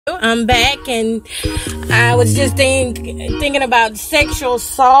I'm back, and I was just thinking about sexual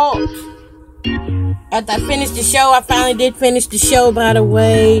assault. After I finished the show, I finally did finish the show, by the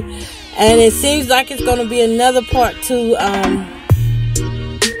way, and it seems like it's going to be another part two.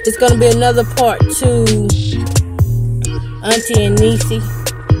 It's going to be another part to Auntie and Niecy.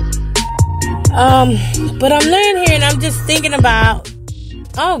 But I'm laying here and I'm just thinking about,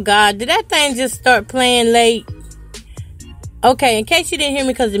 oh God, did that thing just start playing late? Okay, in case you didn't hear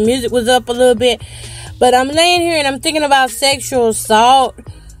me because the music was up a little bit, but I'm laying here and I'm thinking about sexual assault.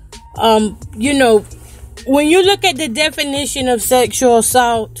 You know, when you look at the definition of sexual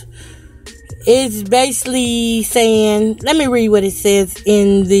assault, it's basically saying, let me read what it says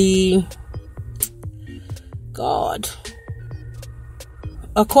in the,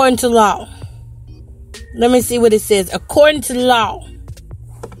 according to law. Let me see what it says. According to the law,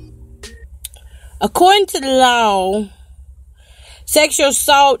 sexual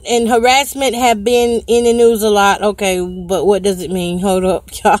assault and harassment have been in the news a lot. Okay, but what does it mean? Hold up,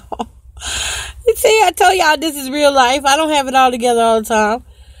 y'all. You see, I told y'all this is real life. I don't have it all together all the time.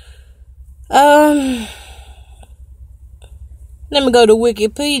 Let me go to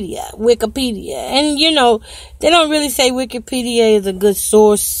Wikipedia. And you know, they don't really say Wikipedia is a good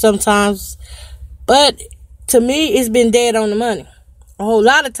source sometimes. But to me, it's been dead on the money. A whole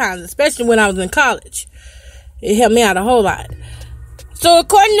lot of times, especially when I was in college. It helped me out a whole lot. So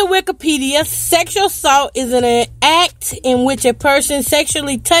according to Wikipedia, sexual assault is an act in which a person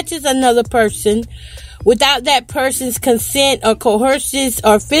sexually touches another person without that person's consent, or coerces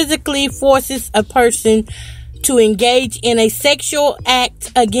or physically forces a person to engage in a sexual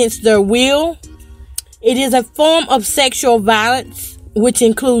act against their will. It is a form of sexual violence, which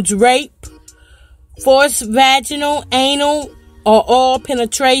includes rape, forced vaginal, anal, or oral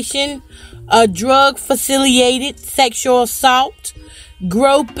penetration, a drug-facilitated sexual assault,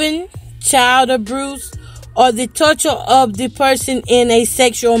 groping, child abuse, or the torture of the person in a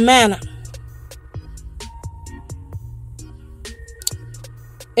sexual manner.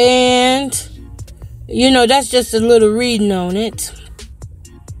 And, you know, that's just a little reading on it.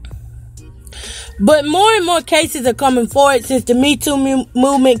 But more and more cases are coming forward since the Me Too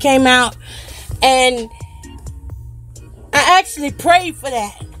movement came out. And I actually prayed for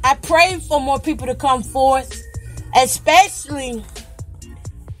that. I prayed for more people to come forth, especially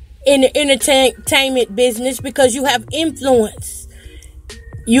in the entertainment business, because you have influence.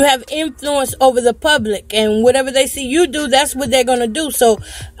 You have influence over the public, and whatever they see you do, that's what they're going to do. So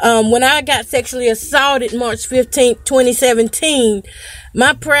when I got sexually assaulted March 15th, 2017,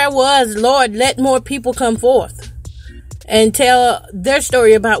 my prayer was, Lord, let more people come forth and tell their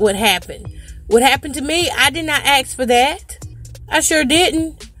story about what happened. What happened to me, I did not ask for that. I sure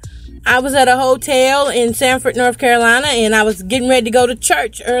didn't. I was at a hotel in Sanford, North Carolina, and I was getting ready to go to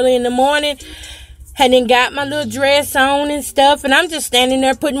church early in the morning. And then got my little dress on and stuff, and I'm just standing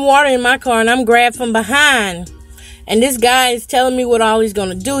there putting water in my car, and I'm grabbed from behind. And this guy is telling me what all he's going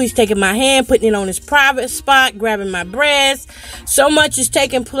to do. He's taking my hand, putting it on his private spot, grabbing my breast. So much is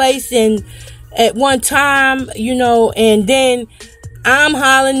taking place at one time, you know, and then I'm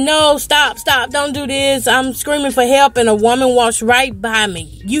hollering, no, stop, don't do this. I'm screaming for help, and a woman walks right by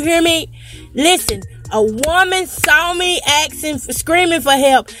me. You hear me? Listen, a woman saw me screaming for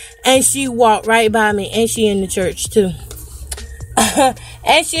help, and she walked right by me, and she in the church too.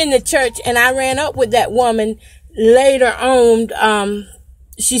 And she in the church, and I ran up with that woman later on.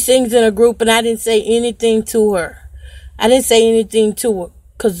 She sings in a group, and I didn't say anything to her.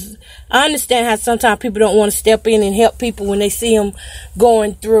 Because I understand how sometimes people don't want to step in and help people when they see them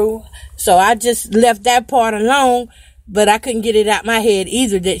going through. So I just left that part alone. But I couldn't get it out my head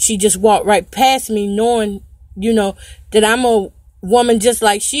either that she just walked right past me, knowing, you know, that I'm a woman just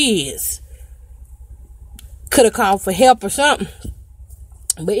like she is. Could have called for help or something.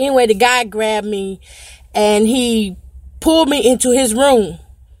 But anyway, the guy grabbed me and he pulled me into his room.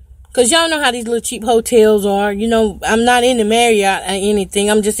 Because y'all know how these little cheap hotels are. You know, I'm not in the Marriott or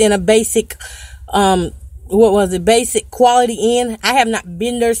anything. I'm just in a basic, basic Quality Inn. I have not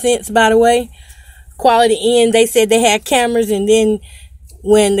been there since, by the way. Quality Inn, they said they had cameras, and then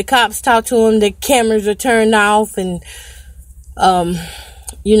when the cops talked to them, the cameras are turned off, and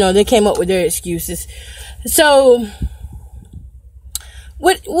you know, they came up with their excuses. So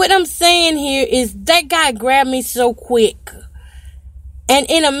what I'm saying here is that guy grabbed me so quick, and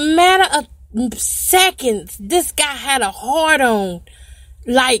in a matter of seconds, this guy had a hard on,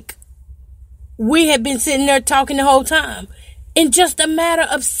 like we had been sitting there talking the whole time. In just a matter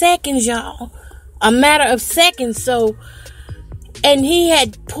of seconds, y'all. A matter of seconds. So And he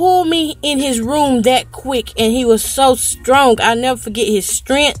had pulled me in his room that quick, and he was so strong. I'll never forget his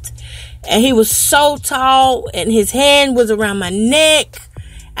strength. And he was so tall, and his hand was around my neck.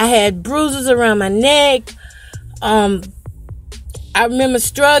 I had bruises around my neck. I remember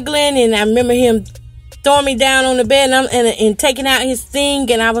struggling, and I remember him throwing me down on the bed and taking out his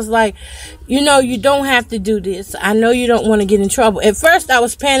thing. And I was like, you don't have to do this. I know you don't want to get in trouble. At first I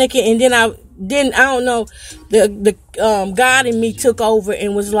was panicking, and then I don't know, the God in me took over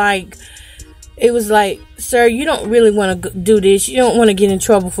and was like, sir, you don't really want to do this. You don't want to get in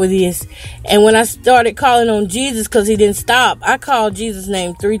trouble for this. And when I started calling on Jesus, because he didn't stop, I called Jesus'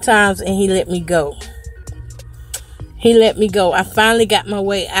 name 3 times, and he let me go. He let me go. I finally got my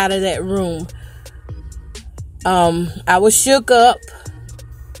way out of that room. I was shook up,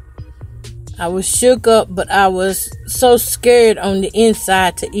 but I was so scared on the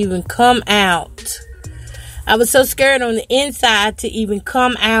inside to even come out.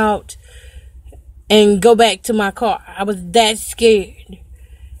 And go back to my car. I was that scared.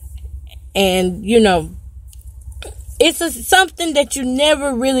 And, it's something that you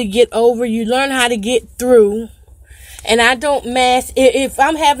never really get over. You learn how to get through. And I don't mask. If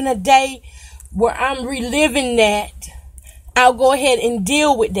I'm having a day where I'm reliving that, I'll go ahead and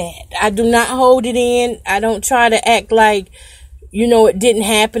deal with that. I do not hold it in. I don't try to act like, it didn't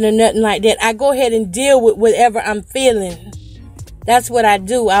happen or nothing like that. I go ahead and deal with whatever I'm feeling. That's what I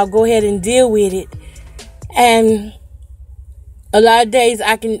do. I'll go ahead and deal with it. And a lot of days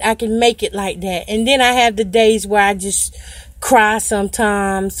I can make it like that. And then I have the days where I just cry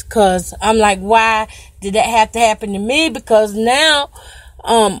sometimes, because I'm like, why did that have to happen to me? Because now,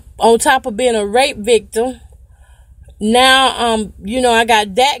 on top of being a rape victim, now, I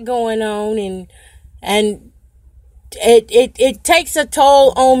got that going on, and it takes a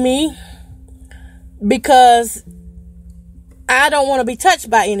toll on me, because I don't want to be touched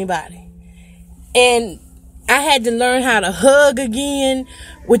by anybody. And I had to learn how to hug again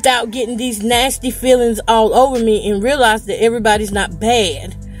without getting these nasty feelings all over me, and realize that everybody's not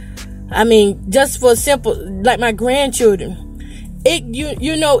bad. I mean, just for simple, like my grandchildren,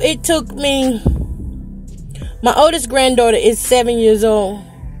 it took me. My oldest granddaughter is 7 years old.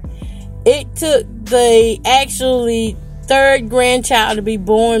 It took the actually 3rd grandchild to be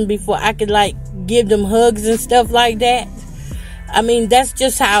born before I could give them hugs and stuff like that. I mean, that's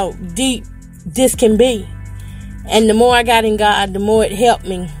just how deep this can be. And the more I got in God, the more it helped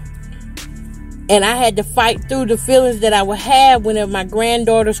me. And I had to fight through the feelings that I would have whenever my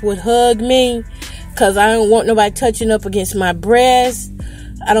granddaughters would hug me, because I don't want nobody touching up against my breast.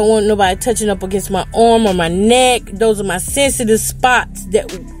 I don't want nobody touching up against my arm or my neck. Those are my sensitive spots that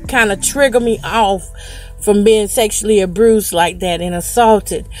kind of trigger me off from being sexually abused like that and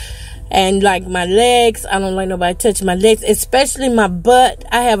assaulted. And like my legs, I don't like nobody touching my legs, especially my butt.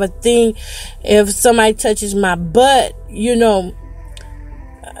 I have a thing, if somebody touches my butt, to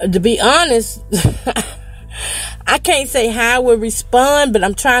be honest, I can't say how I would respond, but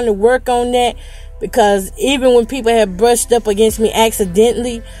I'm trying to work on that. Because even when people have brushed up against me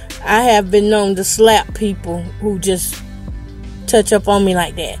accidentally, I have been known to slap people who just touch up on me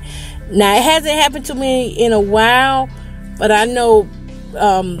like that. Now, it hasn't happened to me in a while, but I know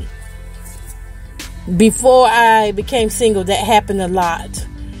before I became single, that happened a lot.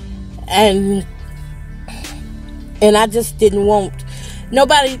 And I just didn't want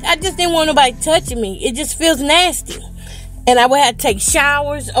nobody touching me. It just feels nasty. And I would have to take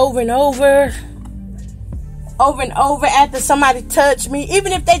showers over and over after somebody touched me,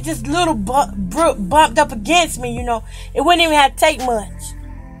 even if they just little bumped up against me, it wouldn't even have to take much.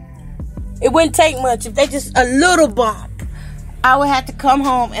 It wouldn't take much. If they just a little bump, I would have to come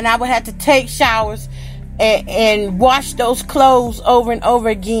home and I would have to take showers and wash those clothes over and over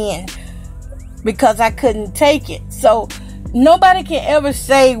again, because I couldn't take it. So nobody can ever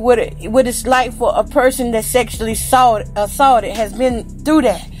say what it's like for a person that's sexually assaulted, has been through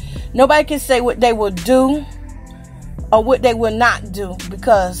that. Nobody can say what they will do or what they will not do,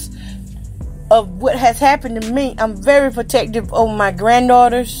 because of what has happened to me. I'm very protective over my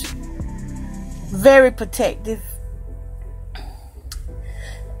granddaughters. Very protective.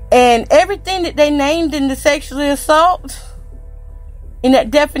 And everything that they named in the sexual assault, in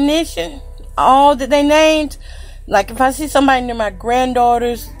that definition, all that they named, like if I see somebody near my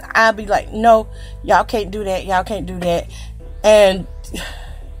granddaughters, I'll be like, no, y'all can't do that. Y'all can't do that. And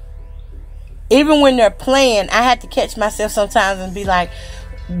even when they're playing, I had to catch myself sometimes and be like,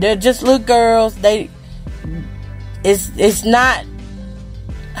 they're just little girls. It's not,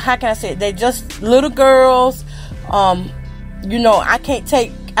 how can I say it? They're just little girls. I can't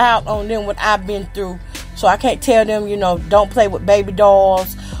take out on them what I've been through. So I can't tell them, don't play with baby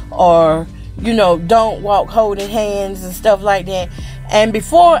dolls, or, don't walk holding hands and stuff like that. And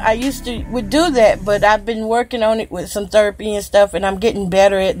before, I would do that, but I've been working on it with some therapy and stuff, and I'm getting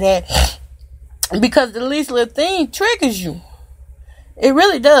better at that, because the least little thing triggers you. It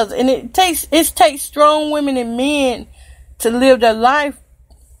really does. And it takes strong women and men to live their life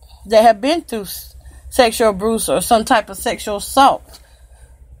that have been through sexual abuse or some type of sexual assault.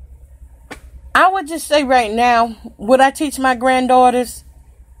 I would just say right now, what I teach my granddaughters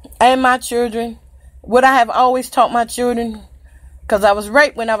and my children, what I have always taught my children, because I was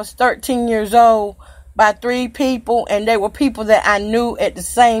raped when I was 13 years old by 3 people, and they were people that I knew at the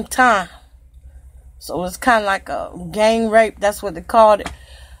same time. So it was kind of like a gang rape. That's what they called it.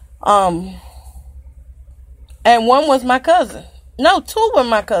 And one was my cousin. No, 2 were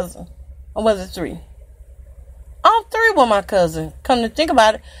my cousin. Or was it 3? All 3 were my cousin. Come to think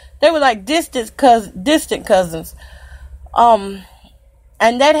about it, they were like distant cousins. And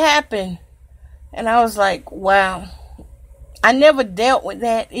that happened. And I was like, wow. I never dealt with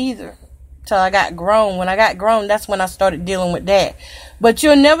that either till I got grown. When I got grown, that's when I started dealing with that. But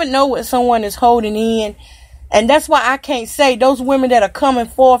you'll never know what someone is holding in. And that's why I can't say those women that are coming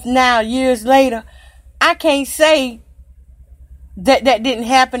forth now, years later, I can't say that didn't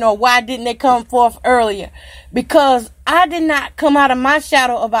happen, or why didn't they come forth earlier. Because I did not come out of my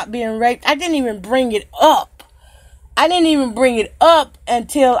shadow about being raped. I didn't even bring it up. I didn't even bring it up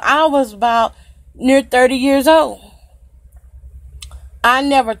until I was about near 30 years old. I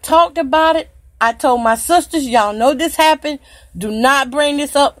never talked about it. I told my sisters, y'all know this happened. Do not bring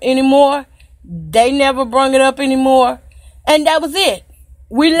this up anymore. They never brought it up anymore. And that was it.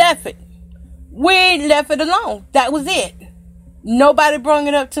 We left it. We left it alone. That was it. Nobody brought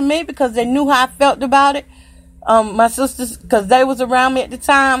it up to me because they knew how I felt about it. My sisters, because they was around me at the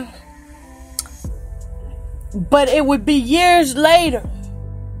time. But it would be years later.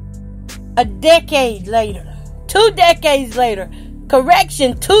 A decade later. 2 decades later.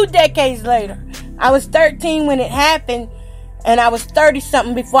 Correction, 2 decades later. I was 13 when it happened, and I was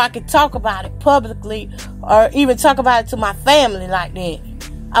 30-something before I could talk about it publicly or even talk about it to my family like that.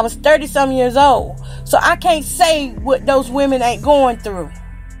 I was 30-something years old. So I can't say what those women ain't going through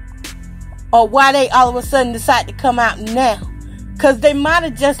or why they all of a sudden decide to come out now. Because they might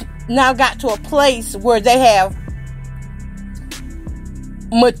have just now got to a place where they have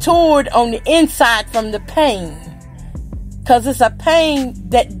matured on the inside from the pain. Because it's a pain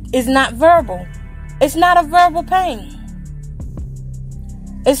that is not verbal. It's not a verbal pain.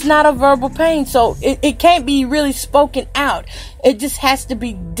 It's not a verbal pain. So it can't be really spoken out. It just has to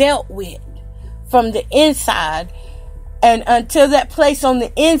be dealt with from the inside. And until that place on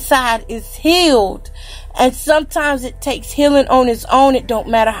the inside is healed. And sometimes it takes healing on its own. It don't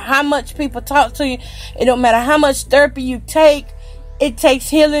matter how much people talk to you. It don't matter how much therapy you take. It takes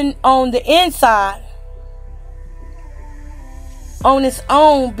healing on the inside, on its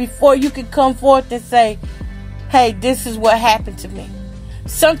own, before you can come forth and say, hey, this is what happened to me.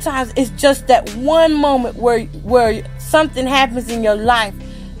 Sometimes it's just that one moment where something happens in your life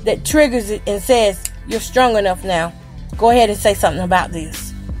that triggers it and says, you're strong enough now. Go ahead and say something about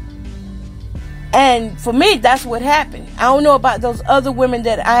this. And for me, that's what happened. I don't know about those other women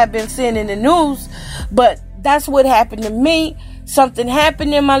that I have been seeing in the news, but that's what happened to me. Something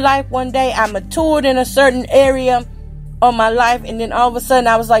happened in my life one day. I matured in a certain area of my life, and then all of a sudden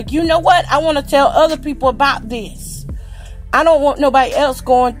I was like, you know what? I want to tell other people about this. I don't want nobody else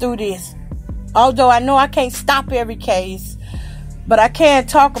going through this. Although I know I can't stop every case, but I can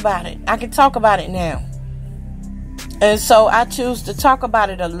talk about it. I can talk about it now. And so I choose to talk about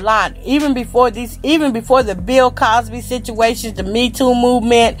it a lot. Even before the Bill Cosby situation, the Me Too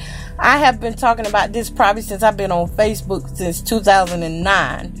movement, I have been talking about this probably since I've been on Facebook since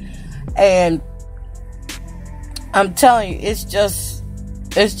 2009. And I'm telling you, it's just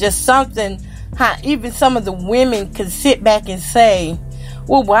something how even some of the women can sit back and say,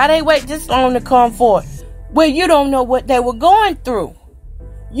 well, why they wait this long to come forward? Well, you don't know what they were going through.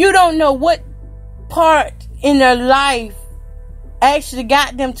 You don't know what part in their life actually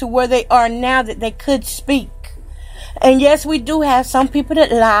got them to where they are now that they could speak. And yes, we do have some people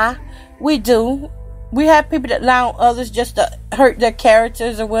that lie. We do. We have people that lie on others just to hurt their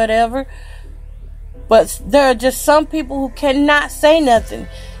characters or whatever. But there are just some people who cannot say nothing.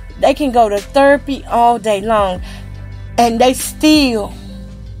 They can go to therapy all day long, and they still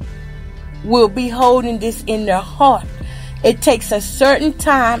will be holding this in their heart. It takes a certain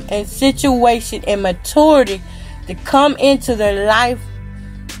time and situation and maturity to come into their life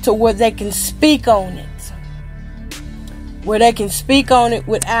to where they can speak on it. Where they can speak on it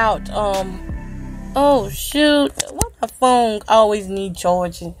without Oh, shoot. Why my phone always need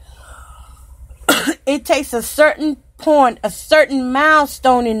charging? It takes a certain point, a certain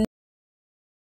milestone in